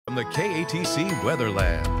From the KATC Weather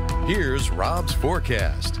Lab, here's Rob's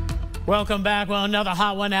forecast. Welcome back. Well, another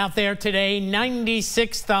hot one out there today.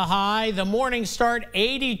 96 the high. The morning start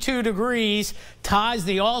 82 degrees. Ties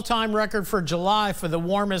the all-time record for July for the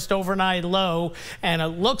warmest overnight low. And it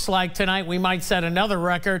looks like tonight we might set another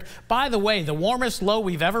record. By the way, the warmest low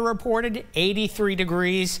we've ever reported, 83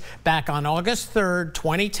 degrees back on August 3rd,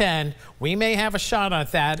 2010. We may have a shot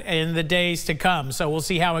at that in the days to come. So we'll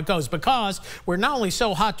see how it goes, because we're not only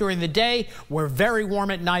so hot during the day, we're very warm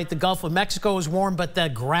at night. The Gulf of Mexico is warm, but the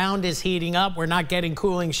ground is heating up. We're not getting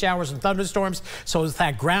cooling showers and thunderstorms. So it's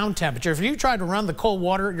that ground temperature. If you try to run the cold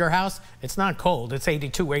water at your house, it's not cold. It's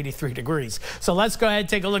 82, 83 degrees. So let's go ahead and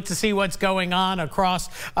take a look to see what's going on across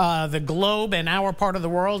the globe and our part of the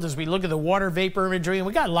world as we look at the water vapor imagery. And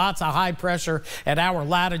we got lots of high pressure at our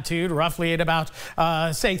latitude, roughly at about,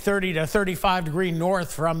 say, 30 to 35 degree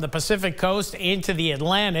north from the Pacific coast into the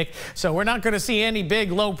Atlantic. So we're not going to see any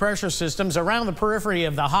big low pressure systems around the periphery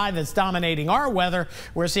of the high that's dominating our weather.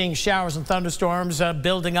 We're seeing showers and thunderstorms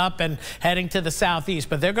building up and heading to the southeast,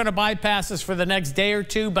 but they're going to bypass us for the next day or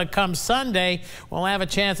two. But come Sunday, we'll have a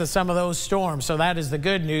chance at some of those storms. So that is the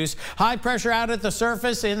good news. High pressure out at the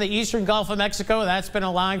surface in the eastern Gulf of Mexico. That's been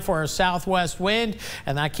allowing for a southwest wind,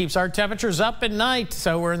 and that keeps our temperatures up at night.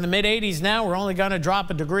 So we're in the mid 80s now. We're only going to drop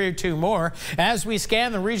a degree or two more. As we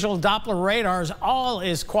scan the regional Doppler radars, all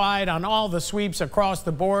is quiet on all the sweeps across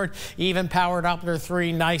the board. Even power Doppler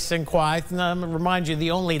 3, nice and quiet. And I'm going to remind you,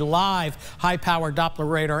 the only live high-powered Doppler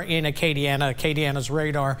radar in Acadiana. Acadiana's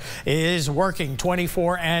radar is working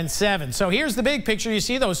 24/7. So here's the big picture. You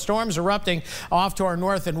see those storms erupting off to our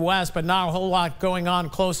north and west, but not a whole lot going on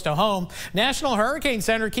close to home. National Hurricane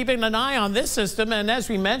Center keeping an eye on this system, and as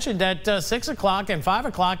we mentioned at 6 o'clock and 5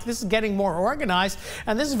 o'clock, this is getting more organized,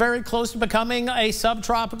 and this is very close to becoming a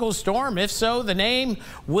subtropical storm. If so, the name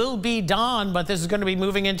will be Don, but this is going to be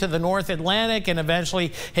moving into the North Atlantic and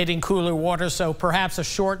eventually hitting cooler water, so perhaps a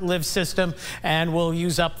short-lived system, and we'll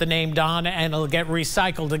use up the name Don, and it'll get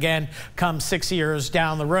recycled again come 6 years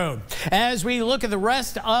down the road. As we look at the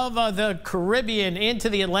rest of the Caribbean into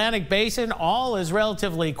the Atlantic Basin, all is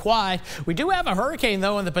relatively quiet. We do have a hurricane,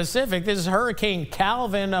 though, in the Pacific. This is Hurricane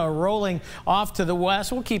Calvin rolling off to the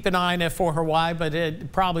west. We'll keep an eye on it for Hawaii, but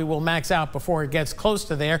it probably will max out before it gets close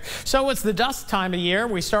to there. So it's the dust time of year.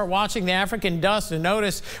 We start watching the African dust and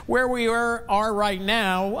notice where we are right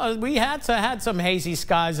now. We had some hazy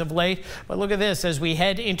skies of late, but look at this. As we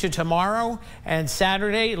head into tomorrow and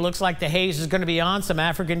Saturday, it looks like the haze is going to be on, some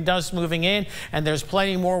African dust moving in, and there's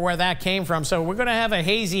plenty more where that came from. So we're going to have a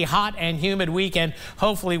hazy, hot, and humid weekend,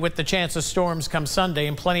 hopefully with the chance of storms come Sunday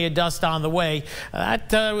and plenty of dust on the way.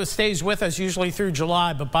 That stays with us usually through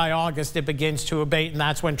July, but by August it begins to abate, and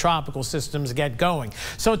that's when tropical systems get going.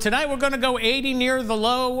 So tonight we're going to go 80 near the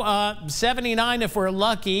low, 79 if we're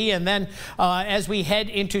lucky, and then as we head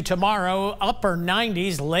into tomorrow, upper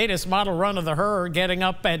 90s. Latest model run of the HUR getting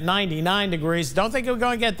up at 99 degrees. Don't think we're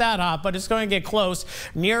going to get that hot, but it's going to get close.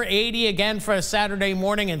 Near 80 again for Saturday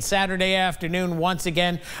morning and Saturday afternoon. Once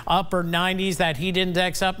again, upper 90s. That heat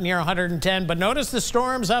index up near 110. But notice the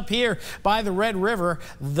storms up here by the Red River.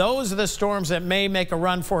 Those are the storms that may make a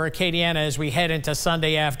run for Acadiana as we head into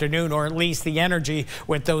Sunday afternoon, or at least the energy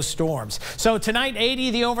with those storms. So tonight,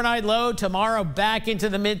 80 the overnight low. Tomorrow back into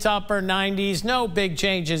the mid to upper 90s. No big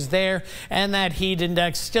changes there. And that heat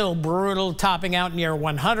index still brutal, topping out near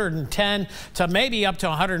 110 to maybe up to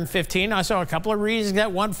 115. I saw a couple of readings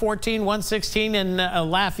at 114, 116 in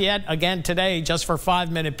Lafayette again today, just for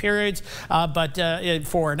 5-minute periods. But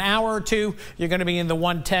for an hour or two, you're going to be in the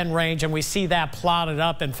 110 range, and we see that plotted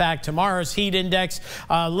up. In fact, tomorrow's heat index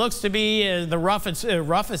looks to be the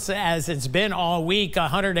roughest as it's been all week,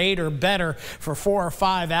 108 or better for 4 or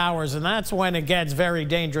 5 hours, and that's when it gets very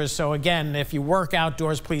dangerous. So again, if you work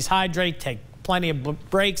outdoors, please hydrate, take plenty of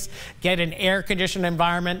breaks, get an air-conditioned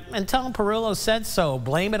environment, and tell them Perillo said so.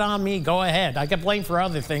 Blame it on me. Go ahead. I get blamed for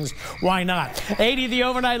other things. Why not? 80 the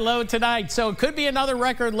overnight low tonight, so it could be another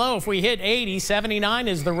record low if we hit 80. 79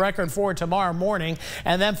 is the record for tomorrow morning,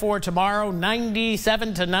 and then for tomorrow,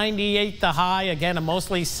 97 to 98 the high. Again, a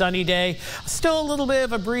mostly sunny day. Still a little bit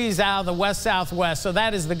of a breeze out of the west-southwest, so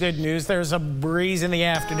that is the good news. There's a breeze in the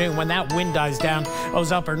afternoon. When that wind dies down,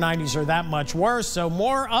 those upper 90s are that much worse, so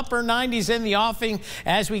more upper 90s in the the offing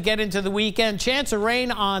as we get into the weekend. Chance of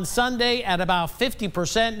rain on Sunday at about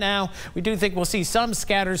 50% now. We do think we'll see some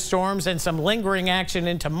scattered storms and some lingering action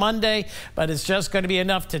into Monday, but it's just going to be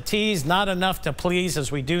enough to tease, not enough to please,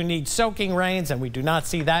 as we do need soaking rains, and we do not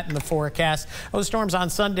see that in the forecast. Those storms on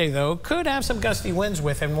Sunday, though, could have some gusty winds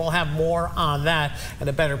with, and we'll have more on that and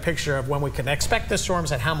a better picture of when we can expect the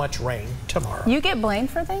storms and how much rain tomorrow. You get blamed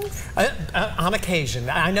for things? On occasion.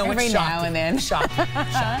 I know every it's now and then. Shocking.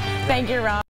 Thank you, Rob.